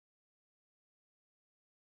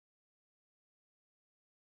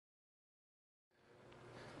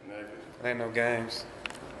It ain't no games.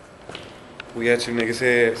 We at you niggas'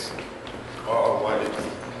 heads. Oh, what?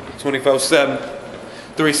 24/7,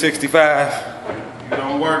 365. You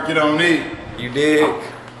don't work, you don't eat. You dig?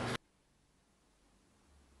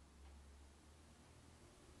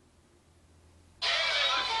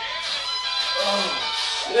 Oh,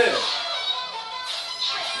 shit.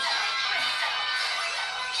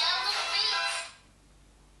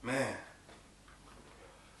 Man.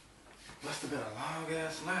 Must have been a long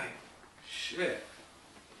ass night. Shit.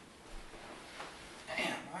 Damn,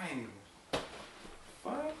 I ain't even.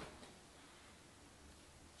 Fuck.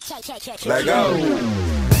 Let go.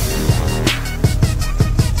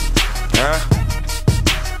 Huh?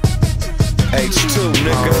 H2,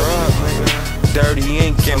 nigga. Dirty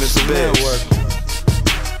ink in this bitch.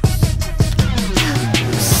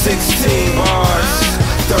 16 bars.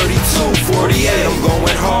 32, 48. I'm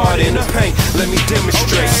going hard in the paint. Let me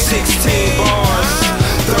demonstrate. 16 bars.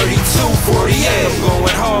 32, 48. I'm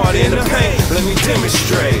going hard in the paint. Let me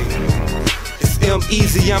demonstrate.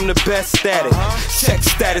 Meazy, I'm the best at it. Check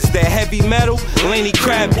status, that heavy metal, Laney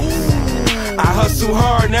Krabby. I hustle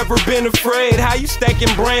hard, never been afraid. How you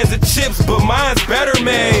stacking brands of chips, but mine's better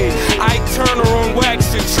made. Ike Turner on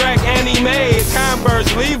wax, your track, and he made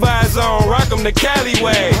Converse, Levi's on, rock 'em the Cali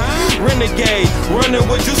way. Renegade, running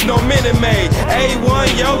with juice, no Minute Maid.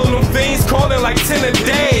 A1, yellow, them fiends calling like 10 a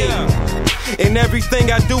day. And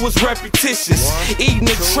everything I do is repetitious. Eating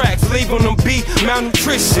the tracks, leaving them beat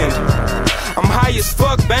malnutrition. I'm high as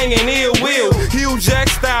fuck, banging ill will. Hugh Jack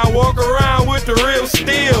style, walk around with the real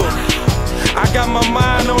steel. I got my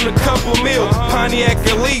mind on a couple mil. Pontiac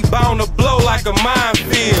Elite, bound to blow like a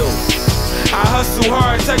minefield. I hustle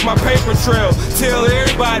hard, take my paper trail. Tell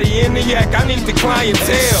everybody in the yak, I need the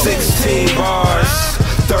clientele. 16 bars.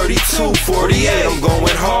 32, 48, I'm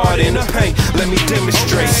going hard in the paint. Let me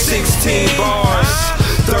demonstrate. 16 bars.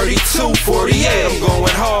 32, 48, I'm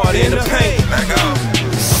going hard in the paint.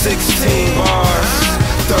 16 bars.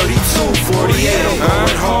 32, 48, I'm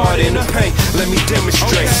going hard in the paint. Let me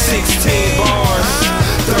demonstrate. 16 bars.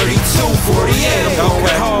 32, 48, I'm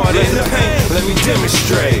going hard in the paint. Let me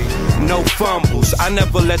demonstrate. No fumbles, I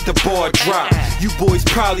never let the ball drop. You boys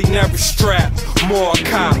probably never strap, more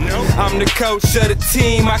cop. I'm the coach of the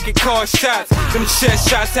team, I can call shots. Them chest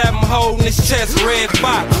shots have him holding his chest, red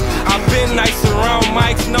box. I've been nice around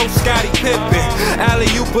mics, no Scottie Pippen.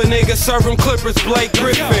 Alley-oop a nigga, serving Clippers, Blake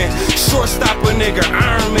Griffin. Shortstop a nigga,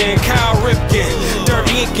 Iron Man, Kyle Ripken.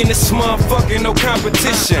 Dirty ink in this motherfucker, no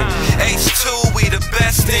competition. H2, we the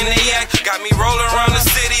best in the act. Got me rolling around the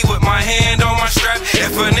city with my hand on my strap.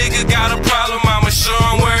 If a nigga got a problem, I'ma show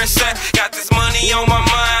him where it's at. Got this money on my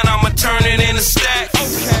mind, I'ma turn it into stacks.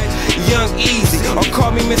 Young Easy, or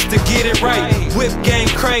call me Mr. Get It Right. Whip game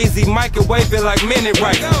crazy, microwave it like Minute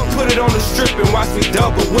Right. Put it on the strip and watch me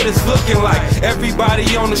double what it's looking like. Everybody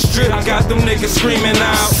on the strip got them niggas screaming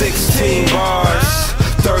out. 16 bars.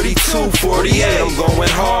 32, 48, I'm going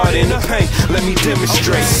hard in the paint. Let me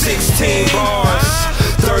demonstrate. 16 bars.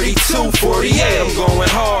 32, 48, I'm going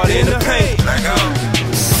hard in the paint.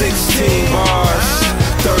 16 bars.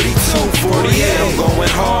 32, 48, I'm going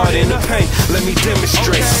hard in the paint. Let me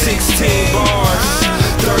demonstrate. 16 bars.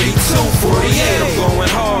 32, 48, I'm going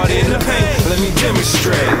hard in the paint. Let me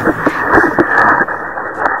demonstrate.